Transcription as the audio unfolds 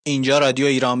اینجا رادیو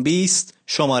ایران 20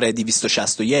 شماره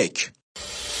 261.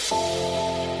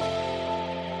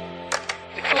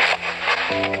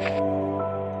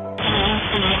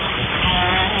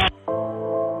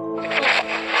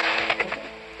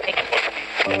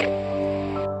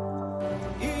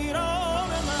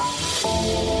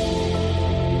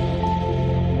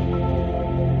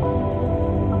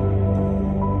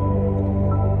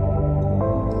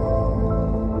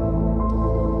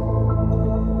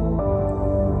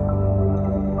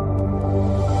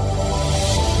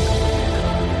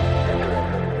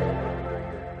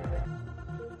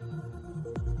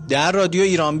 در رادیو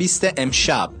ایران 20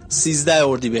 امشب 13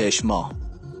 اردیبهشت ماه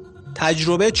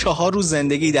تجربه 4 روز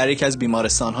زندگی در یکی از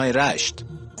بیمارستان‌های رشت.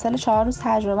 سال 4 روز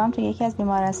تجربه‌ام تو یکی از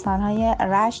بیمارستان‌های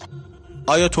رشت.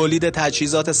 آیا تولید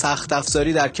تجهیزات سخت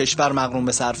افزاری در کشور مقرون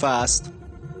به صرفه است؟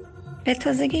 به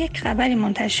تازگی یک خبری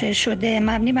منتشر شده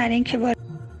مبنی بر اینکه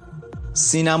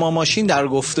سینما ماشین در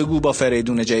گفتگو با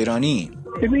فریدون جیرانی.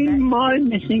 ببین ما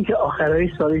مثل اینکه آخرای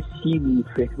سال 30 بود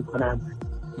فکر می‌کنم.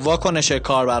 واکنش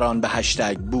کاربران به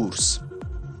هشتگ بورس.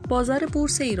 بازار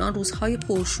بورس ایران روزهای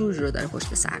پرشور رو داره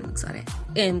پشت سر میگذاره.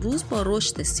 امروز با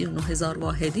رشد 39,000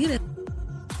 واحدی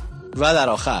و در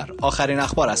آخرین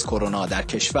اخبار از کرونا در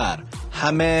کشور.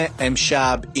 همه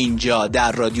امشب اینجا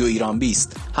در رادیو ایران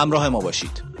 20 همراه ما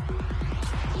باشید.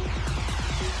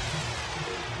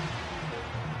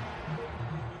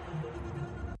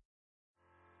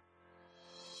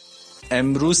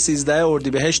 امروز 13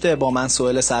 اردیبهشت با من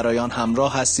سهیل سرایان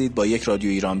همراه هستید با یک رادیو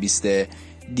ایران 20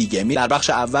 دیگه. در بخش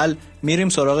اول میریم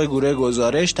سراغ گروه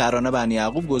گزارش. ترانه بنی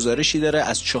یعقوب گزارشی داره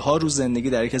از 4 روز زندگی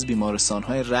در یک از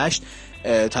بیمارستان‌های رشت.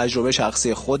 تجربه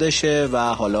شخصی خودشه و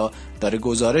حالا داره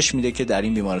گزارش میده که در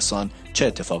این بیمارستان چه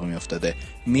اتفاقی میافتاده.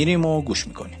 میریم و گوش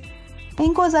میکنیم.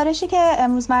 این گزارشی که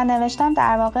امروز من نوشتم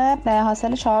در واقع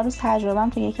حاصل 4 روز تجربه‌ام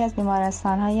تو یکی از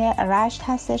بیمارستان‌های رشت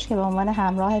هستش که به عنوان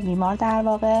همراه بیمار در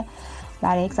واقع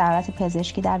برای یک ضرورت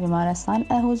پزشکی در بیمارستان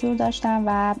حضور داشتم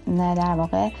و در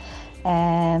واقع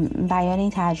بیان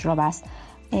این تجربه است.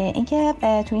 اینکه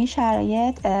تو این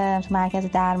شرایط تو مرکز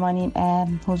درمانی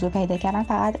حضور پیدا کردن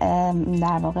فقط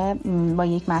در واقع با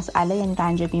یک مسئله یعنی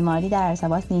رنج بیماری در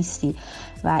ارتباط نیستی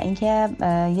و اینکه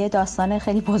یه داستان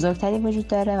خیلی بزرگتری وجود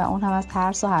داره و اون هم از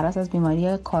ترس و هراس از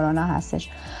بیماری کرونا هستش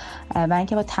و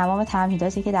اینکه با تمام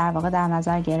تمهیداتی که در واقع در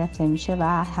نظر گرفته میشه و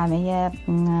همه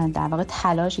در واقع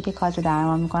تلاشی که کادر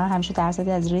درمان میکنن همیشه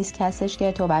درصدی از ریسک هستش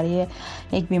که تو برای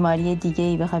یک بیماری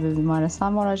دیگه‌ای بخوای به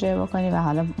بیمارستان مراجعه بکنی و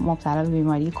حالا مبتلا به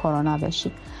بیماری کرونا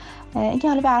بشی. اینکه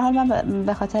حالا به هر حال من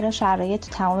به خاطر شرایط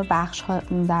تمام بخش ها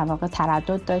در واقع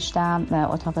تردد داشتم.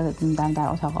 در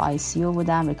اتاق آی سی او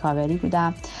بودم، ریکاوری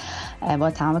بودم،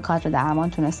 با تمام کادر درمان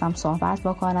تونستم صحبت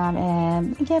بکنم.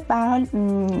 اینکه به هر حال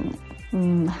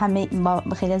همه با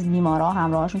خیلی از بیمارا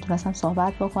همراهاشون تونستم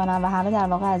صحبت بکنم و همه در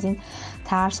واقع از این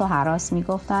ترس و هراس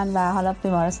میگفتن و حالا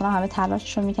بیمارستان همه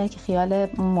تلاششون میکرد که خیال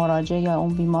مراجع یا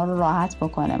اون بیمار رو راحت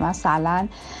بکنه. مثلا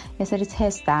یه سری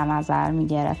تست در نظر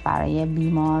میگرفت برای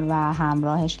بیمار و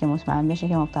همراهش که مطمئن بشه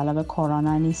که مبتلا به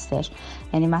کرونا نیستش.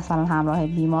 یعنی مثلا همراه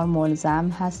بیمار ملزم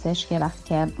هستش که وقتی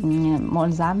که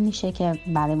ملزم میشه که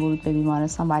برای ورود به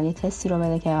بیمارستان باید یه تستی رو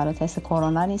بده که حالا تست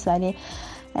کرونا نیست ولی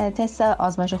تست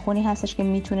آزمایش خونی هستش که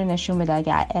میتونه نشون بده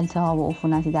اگه التهاب و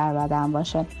عفونتی در بدن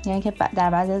باشه. یعنی که در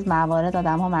بعضی از موارد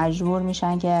آدم‌ها مجبور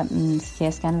میشن که سی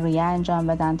اسکن ریه انجام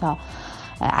بدن تا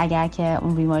اگر که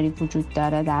اون بیماری وجود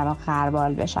داره در واقع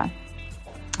غربال بشن.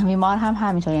 بیمار هم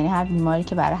همینطور، یعنی هر بیماری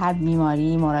که برای هر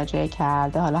بیماری مراجعه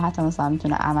کرده، حالا حتی مثلا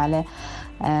میتونه عمل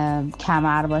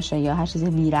کمر باشه یا هر چیز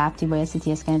بی ربطی باید سی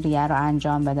تی اسکن ریه رو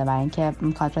انجام بده برای اینکه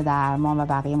کادر درمان و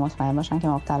بقیه مطمئن باشن که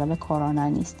مبتلا به کرونا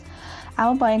نیست.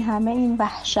 اما با این همه این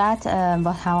وحشت،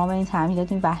 با تمام این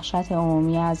تمهیدات، این وحشت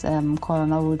عمومی از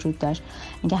کرونا وجود داشت.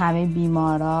 اینکه همه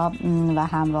بیمارا و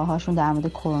همراهاشون در مورد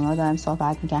کرونا دارن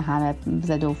صحبت میکنن، همه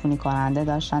ضد عفونی کننده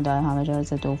داشتن، دائم همه جا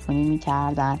ضد عفونی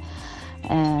میکردن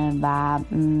و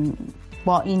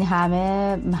با این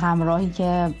همه همراهی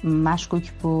که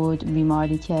مشکوک بود،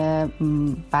 بیماری که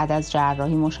بعد از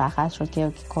جراحی مشخص شد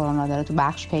که کرونا داره تو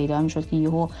بخش پیدا میشد که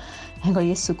یهو انگار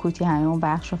یه سکوتی همه اون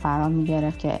بخش رو فرا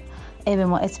میگرفت که به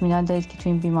ما اطمینان دارید که تو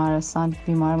این بیمارستان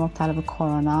بیمار مبتلا به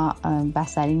کرونا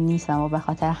بستری نیست و ما به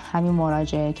خاطر همین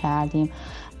مراجعه کردیم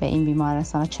به این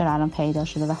بیمارستان. چرا الان پیدا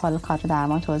شده و حالا کادر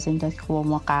درمان توضیح میداد که خب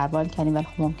ما غربال کردیم ولی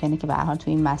خب ممکنه که به هر حال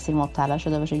تو این مسیر مبتلا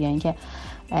شده باشه یا اینکه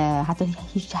حتی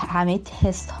همه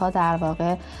تست ها در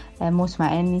واقع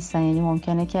مطمئن نیستن. یعنی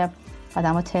ممکنه که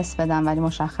آدم‌ها تست بدن ولی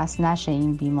مشخص نشه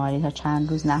این بیماری تا چند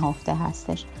روز نهفته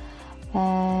هستش.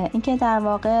 اینکه در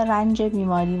واقع رنج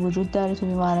بیماری وجود داره تو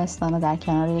بیمارستان و در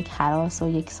کنار یک هراس و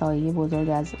یک سایه بزرگ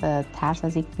از ترس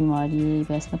از یک بیماری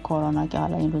به اسم کرونا که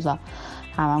حالا این روزا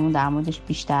هممون در موردش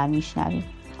بیشتر میشنویم.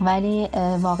 ولی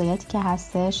واقعیتی که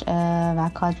هستش و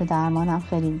کادر درمان هم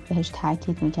خیلی بهش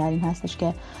تاکید میکردیم هستش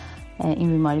که این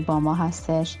بیماری با ما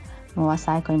هستش، ما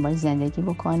سعی کنیم باید زندگی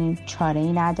بکنیم،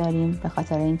 چاره‌ای نداریم به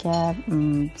خاطر اینکه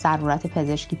ضرورت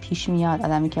پزشکی پیش میاد.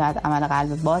 آدمی که باید عمل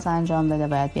قلب باز انجام بده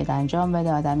باید بیاد انجام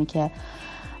بده، آدمی که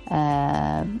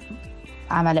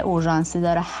عمل اورژانسی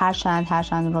داره هر چند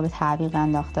اون رو به تعویق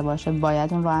انداخته باشه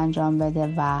باید اون رو انجام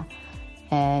بده و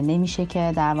نمیشه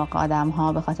که در واقع آدم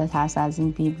ها به خاطر ترس از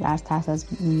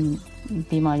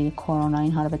بیماری کرونا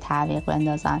اینها رو به تعویق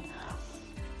بندازن.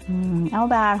 اما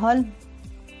به هر حال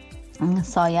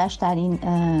سایش در این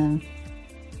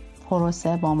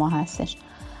پروسه با ما هستش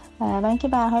و اینکه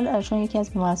به هر حال چون یکی از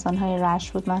بیمارستان های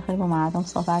رشت بود، من خیلی با مردم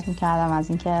صحبت میکردم از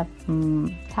اینکه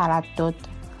تردد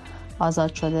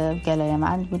آزاد شده،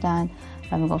 گلایه‌مند بودن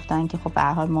و میگفتن که خب به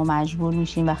هر حال ما مجبور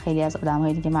میشیم و خیلی از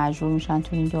آدم‌های دیگه مجبور میشن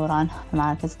تو این دوران به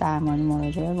مراکز درمانی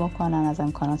مراجعه بکنن، از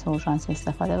امکانات اورژانسی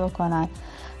استفاده بکنن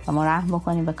و ما رحم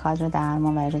بکنیم به کادر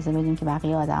درمان و اجازه بدیم که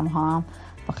بقیه آدم‌ها هم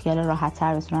با خیال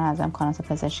راحت‌تر بتونن از امکانات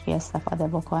پزشکی استفاده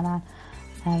بکنن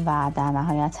و در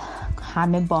نهایت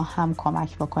همه با هم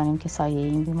کمک بکنیم که سایه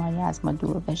این بیماری از ما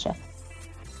دور بشه.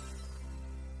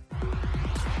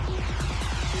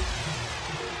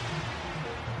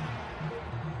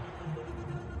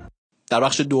 در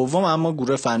بخش دوم اما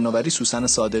گروه فناوری سوسن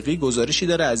صادقی گزارشی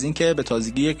داره از اینکه به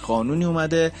تازگی یک قانونی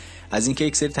اومده از اینکه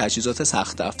یک سری تجهیزات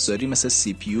سخت افزاری مثل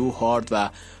سی پی یو، هارد و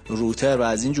روتر و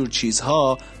از این جور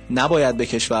چیزها نباید به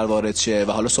کشور وارد شه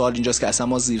و حالا سوال اینجاست که اصلا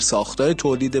ما زیرساختای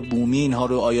تولید بومی اینها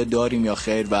رو آیا داریم یا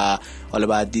خیر و حالا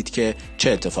باید دید که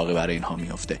چه اتفاقی برای اینها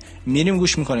میفته. میریم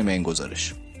گوش میکنیم به این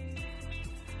گزارش.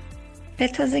 به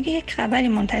تازگی یک خبری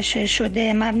منتشر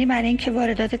شده مبنی بر اینکه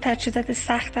واردات تجهیزات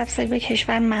سخت افزاری به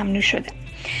کشور ممنوع شده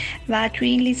و توی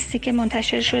این لیستی که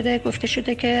منتشر شده گفته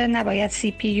شده که نباید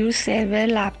سی پی یو، سرور،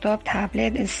 لپتاپ،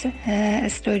 تبلت،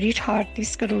 استوریج، هارد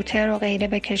دیسک، روتر و غیره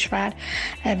به کشور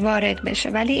وارد بشه.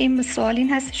 ولی این سوال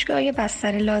این هستش که آیا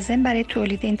بستر لازم برای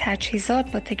تولید این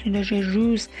تجهیزات با تکنولوژی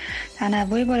روز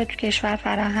تنوع وارد تو کشور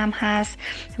فراهم هست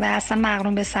و اصلا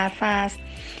مقرون به صرفه است؟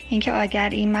 اینکه اگر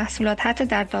این محصولات حتی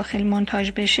در داخل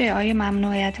منتاج بشه آیا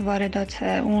ممنوعیت واردات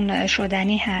اون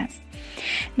شدنی هست؟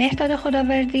 مهداد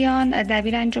خداوردیان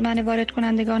دبیر انجمن وارد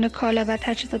کنندگان کالا و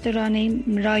تجهیزات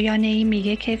رایانه‌ای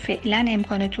میگه که فعلا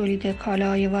امکان تولید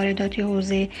کالاهای وارداتی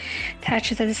حوزه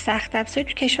تجهیزات سخت افزاری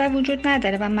تو کشور وجود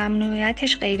نداره و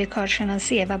ممنوعیتش غیر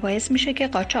کارشناسیه و باعث میشه که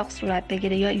قاچاق صورت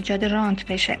بگیره یا ایجاد رانت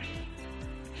بشه.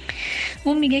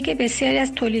 اون میگه که بسیاری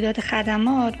از تولیدات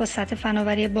خدمات با سطح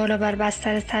فناوری بالا بر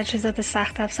بستر تجهیزات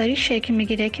سخت افزاری شکل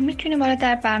میگیره که میتونه ما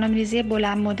در برنامه‌ریزی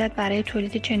بلند مدت برای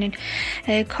تولید چنین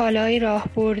کالای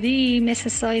راهبردی مثل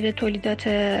سایر تولیدات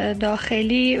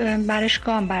داخلی برش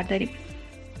گام برداریم.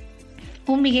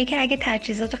 اون میگه که اگه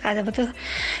تجهیزات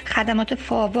خدمات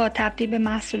فاوا تبدیل به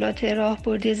محصولات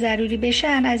راهبردی ضروری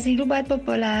بشن، از این رو باید با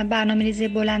برنامه‌ریزی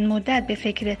بلند مدت به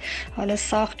فکر حالا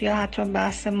ساخت یا حتی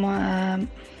بحث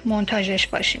منتاجش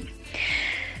باشیم.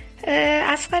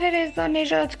 اصغر رضا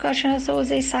نژاد کارشناس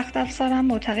حوزه سخت افزار هم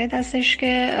معتقد هستش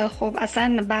که خب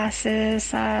اصلا بحث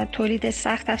تولید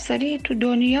سخت افزاری تو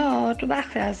دنیا تو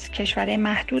بخش از کشورهای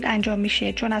محدود انجام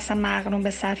میشه چون اصلا مقرون به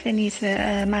صرفه نیست،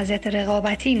 مزیت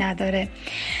رقابتی نداره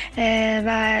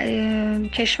و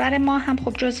کشور ما هم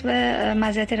خب جزو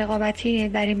مزیت رقابتی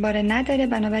در این باره نداره،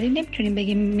 بنابراین نمیتونیم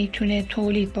بگیم میتونه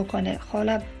تولید بکنه.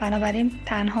 حالا بنابراین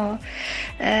تنها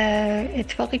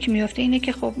اتفاقی که میفته اینه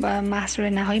که خب محصول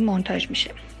نهایی منتاج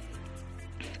میشه.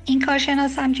 این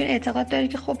کارشناس همچنین اعتقاد داره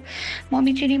که خب ما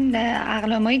میتونیم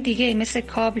اقلام‌های دیگه مثل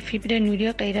کابل، فیبر نوری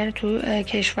و غیره رو تو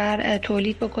کشور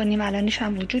تولید بکنیم، الانش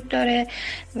هم وجود داره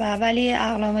ولی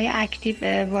اقلام‌های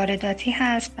اکتیو وارداتی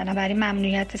هست، بنابراین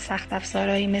ممنوعیت سخت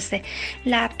افزارهایی مثل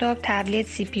لپتاپ، تبلت،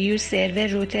 سی پی یو، سرور،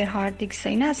 روتر، هارد دیسک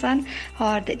این اصلا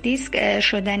هارد دیسک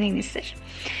شدنی نیستش.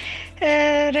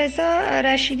 رضا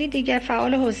رشیدی دیگر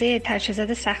فعال حوزه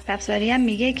تجهیزات سخت افزاری هم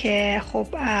میگه که خب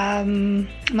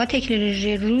ما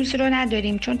تکنولوژی روز رو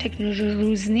نداریم، چون تکنولوژی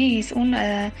روز نیست اون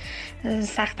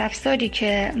سخت افزاری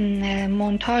که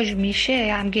منتاج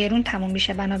میشه هم گرون تموم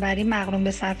میشه، بنابراین مقرون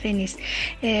به صرفه نیست.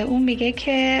 اون میگه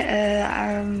که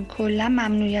کلا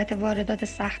ممنوعیت واردات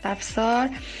سخت افزار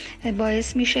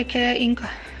باعث میشه که این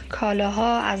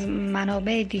کالاها از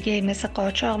منابع دیگه مثل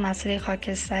قاچاق، مسئله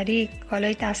خاکستری،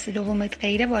 کالای دست دوم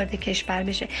غیره وارد کشور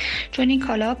بشه، چون این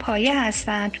کالاها پایه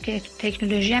هستن که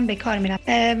تکنولوژی هم به کار میرن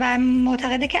و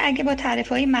معتقده که اگه با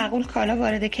تعرفه‌های معقول کالا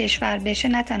وارد کشور بشه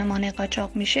نه تنها مانع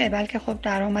قاچاق میشه، بلکه خب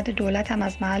درآمد دولت هم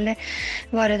از محل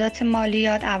واردات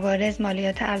مالیات، عوارض،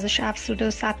 مالیات ارزش افزوده و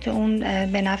ثبت اون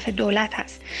به نفع دولت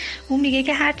هست. اون میگه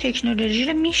که هر تکنولوژی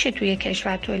رو میشه توی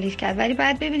کشور تولید کرد، ولی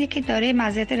باید ببینید که داره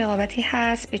مزیت رقابتی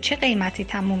هست، به چه قیمتی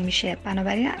تموم میشه،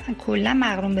 بنابراین کلا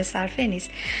مقرون به صرفه نیست.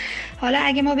 حالا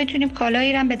اگه ما بتونیم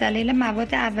کالایی رو به دلیل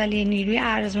مواد اولیه، نیروی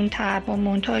ارزون تر با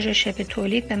مونتاژ و شبه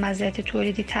تولید به مزیت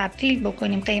تولیدی تبدیل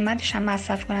بکنیم، قیمتش هم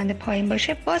مصرف کننده پایین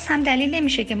باشه، باز هم دلیل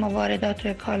نمیشه که ما واردات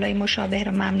رو کالای مشابه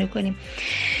رو ممنوع کنیم.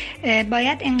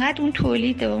 باید اینقدر اون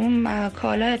تولید و اون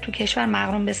کالا تو کشور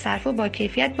مقرون به صرفه با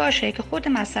کیفیت باشه که خود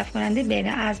مصرف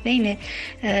کننده از بین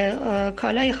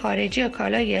کالای خارجی و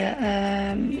کالای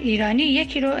ایرانی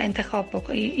یکی رو انتخاب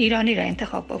بکنه، ایرانی رو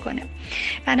انتخاب بکنه.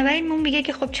 بنابراین من میگه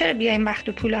که خب چرا بیایم وقت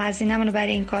و پول و هزینه‌مون رو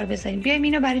برای این کار بذاریم، بیایم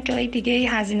اینو برای جای دیگه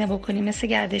هزینه بکنیم، مثل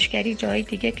گردشگری، جای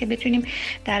دیگه که بتونیم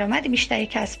درآمد بیشتری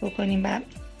کسب بکنیم. و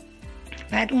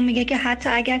بعد اون میگه که حتی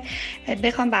اگر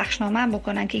بخوام بخشنامه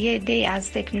بکنن که یه عده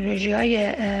از تکنولوژی‌های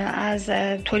از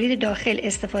تولید داخل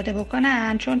استفاده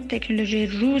بکنن، چون تکنولوژی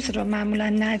روز رو معمولا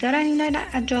ندارن، اینا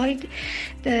از جاهای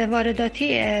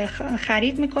وارداتی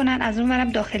خرید میکنن، از اون ورم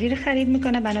داخلی رو خرید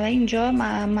میکنن، بنابراین اینجا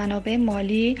منابع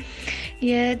مالی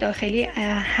یه داخلی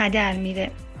هدر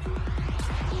میره.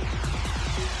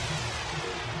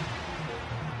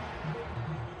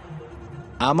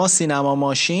 اما سینما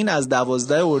ماشین از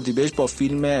 12 اردیبهشت با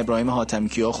فیلم ابراهیم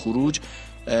حاتمی‌کیا خروج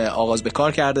آغاز به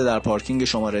کار کرده در پارکینگ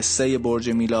شماره 3 برج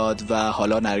میلاد و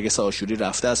حالا نرگس آشوری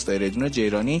رفته از فریدون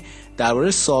جیرانی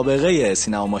درباره سابقه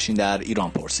سینما ماشین در ایران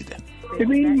پرسیده.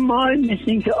 ببین ما مثل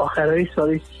این که آخرای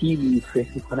سال 30 بود فکر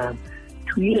می‌کنم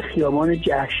توی خیابان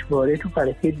جشنواره تو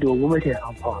فلکه دوم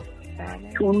تهران پارک،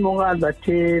 تو اون موقع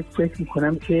البته فکر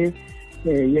می‌کنم که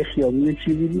یه خیابون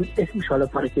چیزی بود اسمش حالا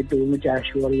پارک دوم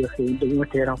جشنواره یا خیابون دوم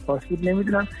تهران پارس بود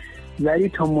نمیدونم، ولی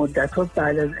تا مدت‌ها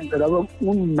بعد از انقلاب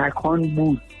اون مکان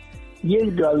بود.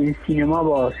 یک درایو سینما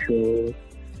باز شد،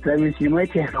 درایو سینمای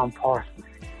تهران پارس بود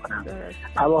کنم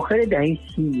اواخر دهه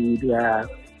 30 بود و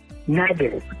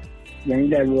نگرفت، یعنی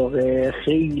در واقع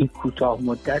خیلی کوتاه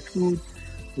مدت بود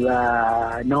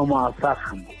و ناموفق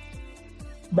هم بود.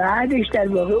 بعدش در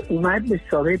واقع اومد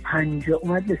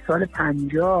به سال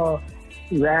 50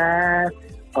 و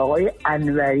آقای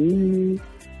انوری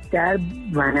در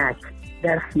ونک،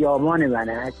 در خیابان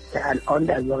ونک که الان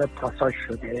در واقع پاساژ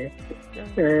شده،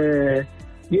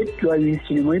 یک درایو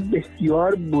سینمای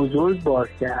بسیار بزرگ باز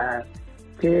کرد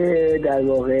که در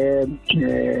واقع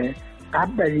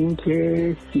قبل از این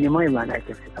که سینمای ونک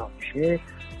افتتاح بشه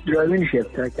درایوینش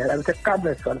افتتاح کرد. البته قبل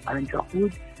از سال 50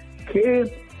 بود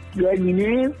که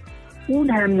درایوینه اون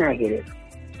هم نگرفت،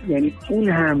 یعنی اون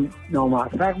هم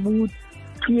ناموفق بود.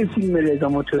 توی فیلم رضا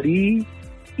موتوری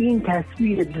این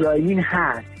تصویر درایوین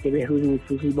هست که بهروز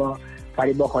وثوقی با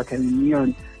فریبا خاتمی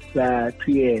میان و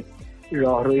توی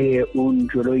راهروی اون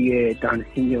جلوی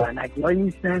دانسینگ و نگی‌های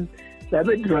میستن و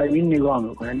به درایوین نگاه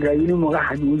میکنن. درایوین اون موقع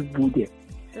هنوز بوده.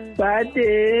 بعد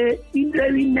این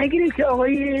درایوین نگرفت که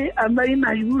آقای انوری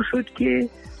مجبور شد که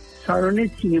سالن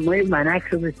سینمای ونک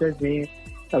رو بسازه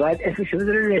و بعد اسمش رو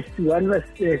بذاره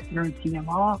رستوران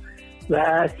سینما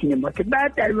و سینما، که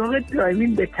بعد در واقع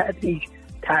درایوین به تدریج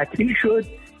تعطیل شد.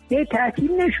 یه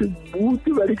تعطیل نشد بود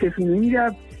ولی کسی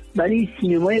نمیرفت، ولی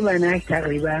سینمای ونک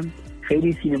تقریبا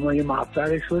خیلی سینمای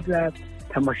موفق شد و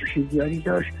تماشاچی زیادی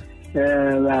داشت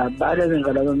و بعد از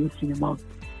انقلاب این سینما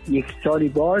یک سالی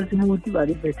باز بود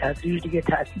ولی به تدریج دیگه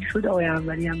تعطیل شد. آقای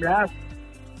انوری هم رفت،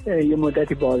 یه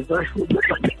مدتی بازداشت بود،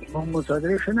 سینما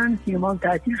مصادره شدن، سینما هم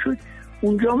تعطیل شد.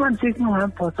 اونجا من فکر می‌کنم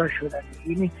هم پاساژ شدن.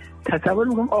 یعنی تصور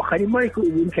می‌کنم آخرین باری که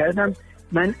عبور کردم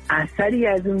من اثری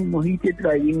از اون محیط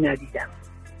درایوین ندیدم،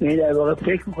 یعنی در واقع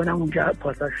فکر می‌کنم اونجا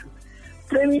پاساژ شد.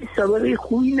 درایوین سابقه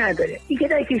خوبی نداره، این که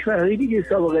در کشورهای دیگه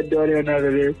سابقه داره یا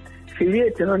نداره خیلی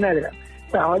اطلاع ندارم.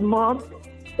 به حال ما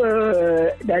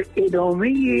در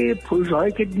ادامه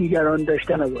پروژه‌هایی که دیگران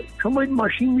داشتن آوریم، چون باید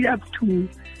ماشین میرفت تو،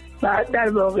 بعد در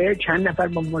واقع چند نفر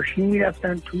با ماشین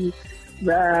میرفتن تو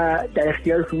و در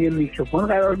اختیارشون یه میکروفون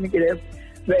قرار میگرفت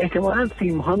و احتمالاً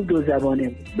فیلم هم دو زبانه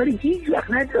بود، ولی هیچ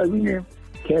وقت نه درایوین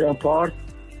تهران پارس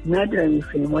نه درایوین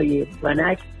فیلم‌های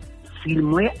ونک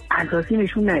فیلم‌های اساسی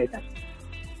نشون ندادن.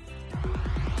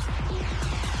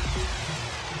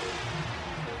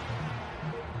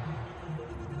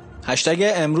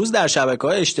 هشتگ امروز در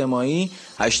شبکه‌های اجتماعی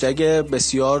هشتگ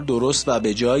بسیار درست و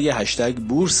به جای هشتگ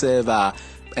بورس و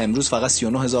امروز فقط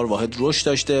 39,000 واحد رشد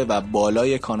داشته و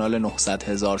بالای کانال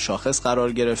 900,000 شاخص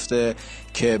قرار گرفته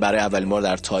که برای اولین بار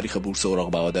در تاریخ بورس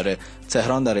اوراق بهادار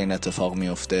تهران داره این اتفاق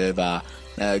میفته و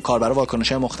کاربران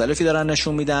واکنش‌های مختلفی دارن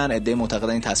نشون میدن. عده‌ای معتقدن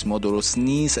این تصمیمات درست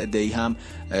نیست، عده‌ای هم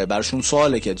براشون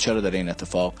سواله که چرا داره این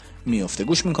اتفاق میفته.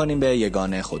 گوش میکنیم به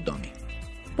یگانه خدامی.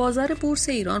 بازار بورس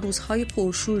ایران روزهای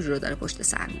پرشوری رو داره پشت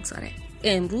سر میگذاره.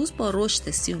 امروز با رشد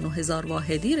 39,000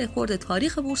 واحدی رکورد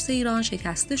تاریخ بورس ایران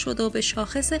شکسته شد و به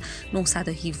شاخص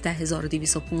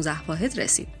 917,215 واحد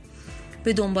رسید.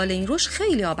 به دنبال این رشد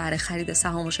خیلی‌ها برای خرید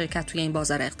سهام و شرکت توی این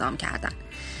بازار اقدام کردن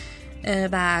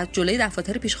و جلوی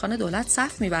دفاتر پیشخوان دولت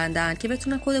صف می‌بندن که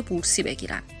بتونن کد بورسی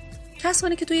بگیرن.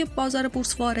 کسانی که توی بازار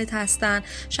بورس وارد هستن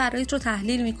شرایط رو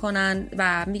تحلیل میکنن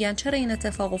و میگن چرا این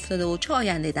اتفاق افتاده و چه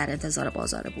آینده در انتظار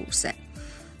بازار بورسه.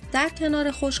 در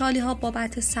کنار خوشحالی ها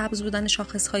بابت سبز بودن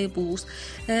شاخص های بورس،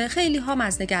 خیلی ها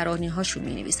از نگرانی هاشون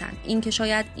می نویسن این که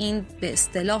شاید این به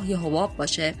اصطلاح یه حباب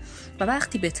باشه و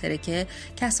وقتی بترکه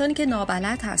کسانی که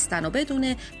نابلد هستن و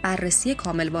بدون بررسی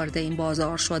کامل وارد این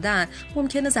بازار شدن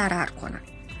ممکنه ضرر کنن.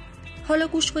 حالا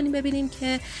گوش کنیم ببینیم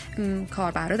که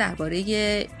کاربران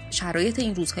درباره شرایط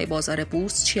این روزهای بازار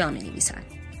بورس چیا می‌نویسن.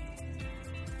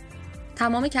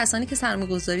 تمام کسانی که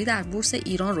سرمایه‌گذاری در بورس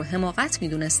ایران رو حماقت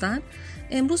می‌دونستن،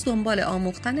 امروز دنبال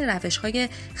آموختن روش‌های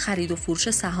خرید و فروش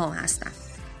سهام هستن.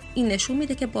 این نشون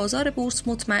میده که بازار بورس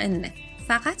مطمئنه،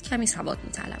 فقط کمی سواد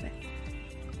می‌طلبه.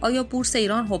 آیا بورس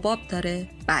ایران حباب داره؟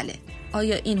 بله.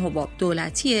 آیا این حباب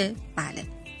دولتیه؟ بله.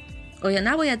 آیا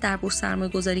نباید در بورس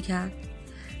سرمایه‌گذاری کرد؟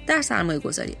 در سرمایه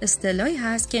گذاری اصطلاحی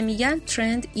هست که میگن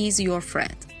trend is your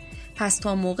friend. پس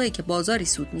تا موقعی که بازاری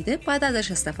سود میده باید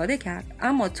ازش استفاده کرد،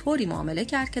 اما طوری معامله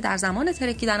کرد که در زمان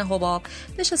ترکیدن حباب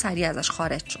بشه سریع ازش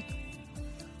خارج شد.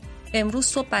 امروز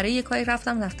صبح برای یک کاری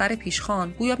رفتم دفتر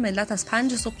پیشخوان، گویا ملت از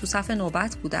 5 صبح تو صف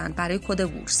نوبت بودن برای کد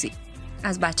بورسی،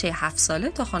 از بچه 7 ساله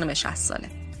تا خانم 60 ساله.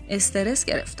 استرس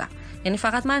گرفتم، یعنی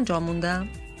فقط من جا موندم.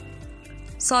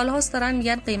 سالهاست دارن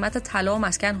میگن قیمت طلا و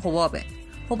مسکن حبابه.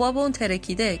 حباب اون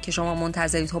ترکیده که شما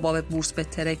منتظرید حباب بورس به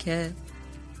ترکه؟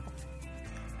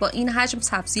 با این حجم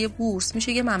سبزی بورس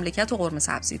میشه یه مملکت و قرمه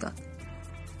سبزی داد.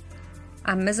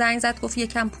 عمه زنگ زد گفت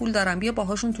یکم پول دارم بیا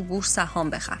باهاشون تو بورس سهام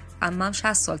بخر. عمم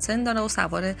 60 سال سن داره و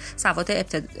سواد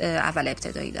اول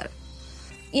ابتدایی داره.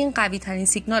 این قوی ترین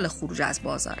سیگنال خروج از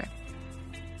بازاره.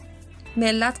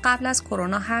 ملت قبل از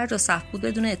کرونا هر جا صف بود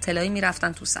بدون اطلاعی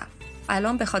میرفتن تو صف.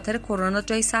 الان به خاطر کرونا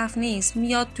جای صف نیست،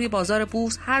 میاد توی بازار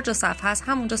بورس هر جا صف هست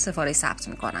همونجا سفارش ثبت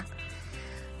میکنن.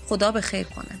 خدا به خیر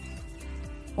کنه.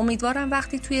 امیدوارم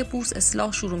وقتی توی بورس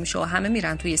اصلاح شروع میشه و همه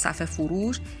میرن توی صف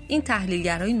فروش، این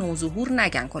تحلیلگرای نوظهور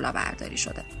نگن کلاهبرداری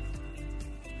شده.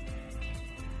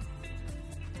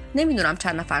 نمیدونم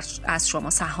چند نفر از شما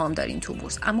سهام دارین تو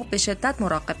بورس، اما به شدت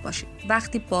مراقب باشید.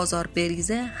 وقتی بازار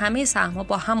بریزه همه سهم‌ها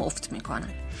با هم افت میکنن.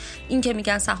 این که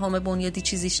میگن سهام بنیادی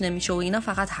چیزیش نمیشه و اینا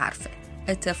فقط حرفه.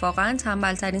 اتفاقا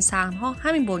تنبل‌ترین سهم‌ها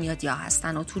همین بنیادی‌ها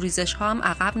هستن و تو ریزش‌ها هم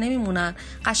عقب نمیمونن،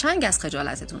 قشنگ از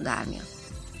خجالتتون در میان.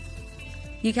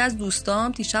 یکی از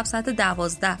دوستام دیشب ساعت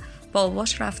 12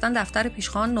 باباش رفتن دفتر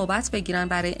پیشخوان نوبت بگیرن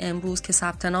برای امروز که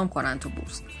ثبت نام کنن تو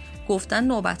بورس. گفتن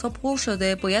نوبت‌ها پر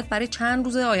شده، باید برای چند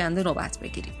روز آینده نوبت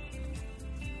بگیریم.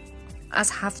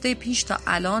 از هفته پیش تا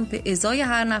الان به ازای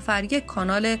هر نفر یک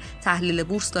کانال تحلیل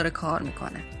بورس داره کار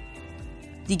میکنه.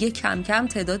 دیگه کم کم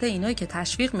تعداد اینایی که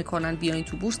تشویق میکنن بیاین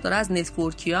تو بورس داره از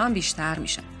نتورکیا هم بیشتر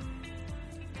میشه.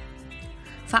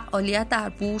 فعالیت در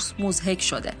بورس مضحک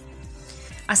شده.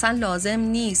 اصلا لازم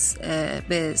نیست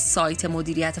به سایت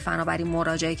مدیریت فناوری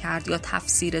مراجعه کرد یا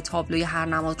تفسیر تابلوی هر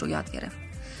نماد رو یاد گرفت.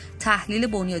 تحلیل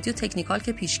بنیادی و تکنیکال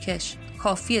که پیشکش،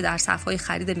 کافیه در صفحه‌های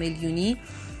خرید میلیونی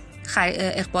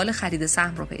اقبال خرید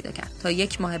سهم رو پیدا کرد تا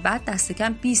یک ماه بعد دست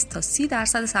کم 20 تا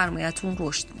 30% سرمایه‌تون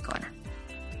رشد میکنه.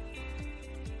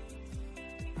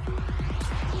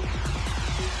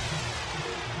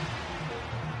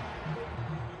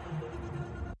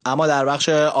 اما در بخش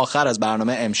آخر از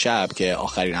برنامه امشب که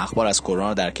آخرین اخبار از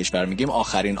کرونا در کشور میگیم،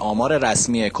 آخرین آمار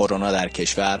رسمی کرونا در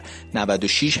کشور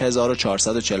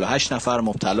 96448 نفر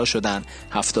مبتلا شدن،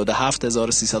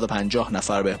 77350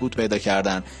 نفر بهبود پیدا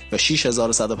کردن و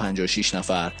 6156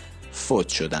 نفر فوت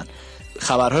شدن.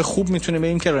 خبرهای خوب میتونیم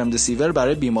بگیم که رمدسیور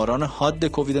برای بیماران حاد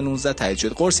کووید 19 تایید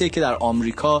شد. قرصیه که در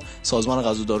آمریکا سازمان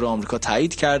غذا و دارو آمریکا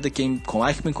تایید کرده که این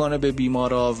کمک میکنه به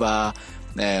بیمارا و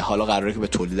حالا قراره که به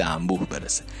تولید انبوه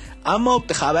برسه. اما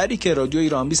خبری که رادیو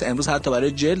ایران 20 امروز حتی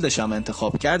برای جلدش هم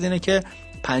انتخاب کرد اینه که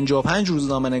 55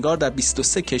 روزنامه‌نگار در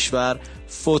 23 کشور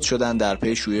فوت شدن در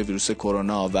پی شیوع ویروس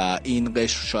کرونا و این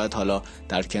قشر شاید حالا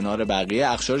در کنار بقیه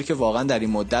اقشاری که واقعا در این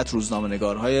مدت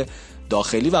روزنامه‌نگارهای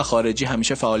داخلی و خارجی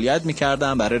همیشه فعالیت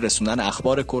می‌کردن برای رسوندن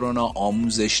اخبار کرونا،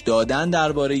 آموزش دادن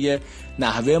درباره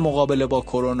نحوه مقابله با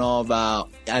کرونا و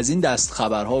از این دست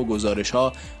خبرها و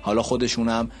گزارش‌ها حالا خودشون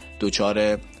هم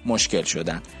دچار مشکل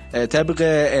شدن. طبق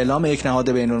اعلام یک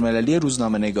نهاد بین‌المللی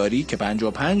روزنامه‌نگاری که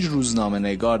 55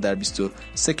 روزنامه‌نگار در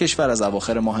 23 کشور از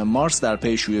اواخر ماه مارس در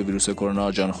پی شیوع ویروس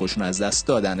کرونا جان خودشون از دست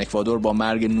دادن. اکوادور با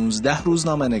مرگ 19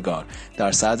 روزنامه‌نگار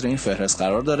در صدر این فهرست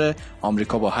قرار داره.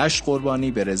 آمریکا با 8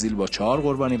 قربانی، برزیل با 4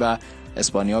 قربانی و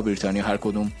اسپانیا و بریتانیا هر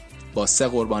کدوم با 3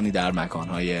 قربانی در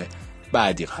مکان‌های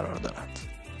بعدی قرار دارند.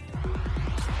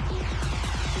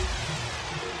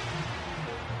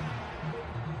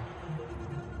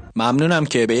 ممنونم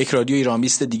که به یک رادیو ایران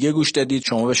 20 دیگه گوش دادید.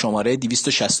 شما به شماره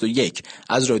 261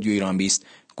 از رادیو ایران 20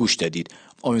 گوش دادید.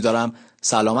 امیدوارم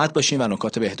سلامت باشین و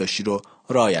نکات بهداشتی رو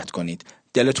رعایت کنید.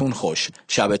 دلتون خوش،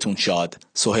 شبتون شاد.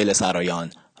 سهیل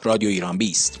سرایان، رادیو ایران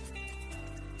 20.